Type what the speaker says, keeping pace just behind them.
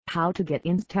How to get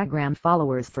Instagram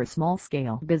followers for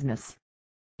small-scale business.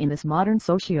 In this modern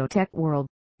socio-tech world,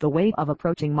 the way of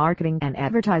approaching marketing and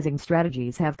advertising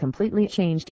strategies have completely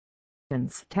changed.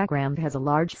 Instagram has a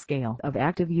large scale of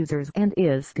active users and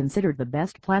is considered the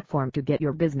best platform to get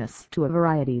your business to a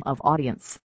variety of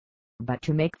audience. But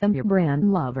to make them your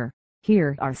brand lover,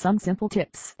 here are some simple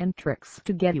tips and tricks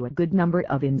to get you a good number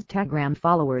of Instagram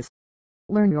followers.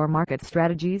 Learn your market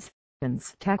strategies.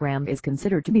 Instagram is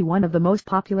considered to be one of the most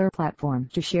popular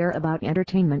platforms to share about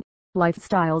entertainment,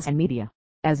 lifestyles and media,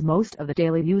 as most of the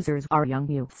daily users are young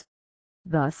youths.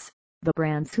 Thus, the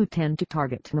brands who tend to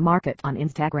target the market on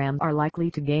Instagram are likely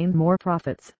to gain more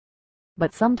profits.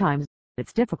 But sometimes,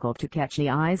 it's difficult to catch the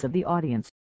eyes of the audience,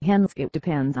 hence it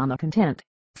depends on the content,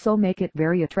 so make it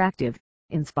very attractive,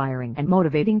 inspiring and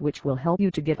motivating, which will help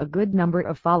you to get a good number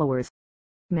of followers.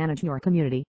 Manage your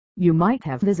community. You might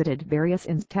have visited various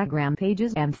Instagram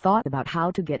pages and thought about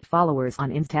how to get followers on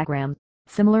Instagram,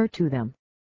 similar to them.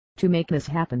 To make this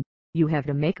happen, you have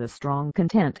to make a strong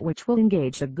content which will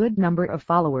engage a good number of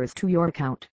followers to your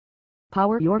account.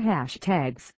 Power your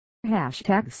hashtags.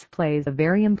 Hashtags plays a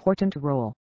very important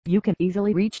role. You can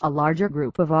easily reach a larger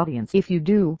group of audience if you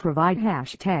do provide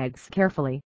hashtags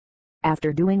carefully.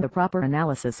 After doing the proper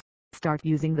analysis, start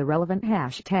using the relevant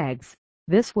hashtags.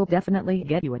 This will definitely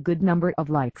get you a good number of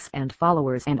likes and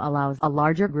followers and allows a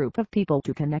larger group of people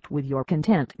to connect with your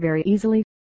content very easily.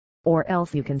 Or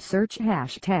else you can search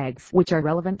hashtags which are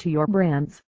relevant to your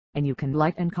brands, and you can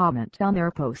like and comment on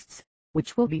their posts,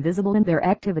 which will be visible in their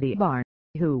activity bar,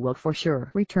 who will for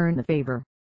sure return the favor.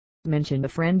 Mention a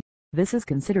friend. This is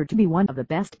considered to be one of the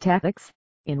best tactics,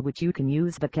 in which you can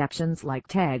use the captions like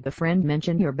tag a friend,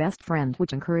 mention your best friend,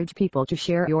 which encourage people to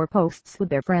share your posts with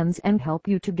their friends and help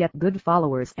you to get good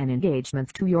followers and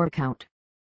engagements to your account.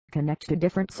 Connect to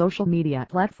different social media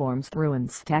platforms through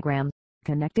Instagram.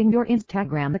 Connecting your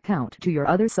Instagram account to your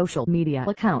other social media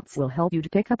accounts will help you to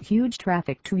pick up huge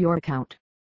traffic to your account.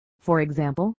 For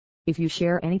example, if you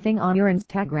share anything on your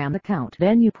Instagram account,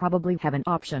 then you probably have an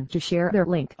option to share their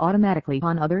link automatically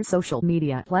on other social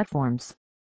media platforms.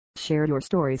 Share your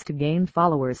stories to gain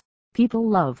followers. People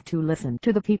love to listen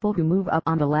to the people who move up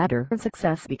on the ladder of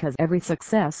success because every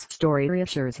success story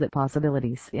reassures that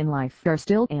possibilities in life are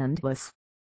still endless.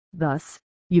 Thus,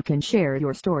 you can share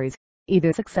your stories,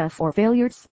 either success or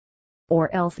failures.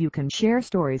 Or else you can share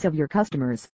stories of your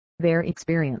customers, their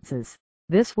experiences.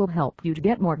 This will help you to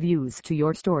get more views to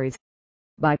your stories.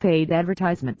 By paid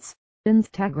advertisements,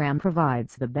 Instagram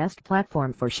provides the best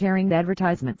platform for sharing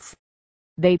advertisements.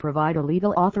 They provide a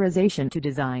legal authorization to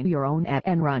design your own ad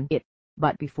and run it,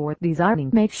 but before designing,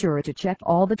 make sure to check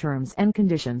all the terms and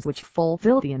conditions which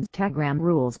fulfill the Instagram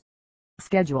rules.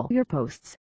 Schedule your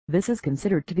posts. This is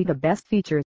considered to be the best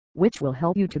feature, which will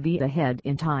help you to be ahead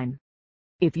in time.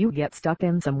 If you get stuck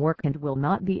in some work and will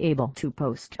not be able to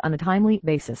post on a timely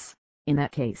basis, in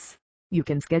that case, you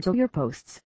can schedule your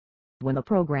posts. When the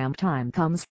program time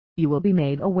comes, you will be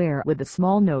made aware with a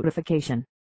small notification.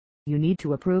 You need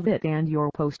to approve it and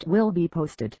your post will be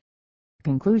posted.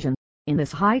 Conclusion. In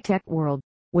this high-tech world,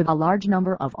 with a large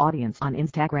number of audience on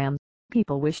Instagram,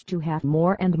 people wish to have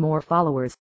more and more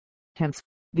followers. Hence,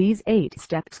 these 8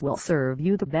 steps will serve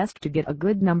you the best to get a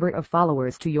good number of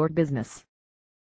followers to your business.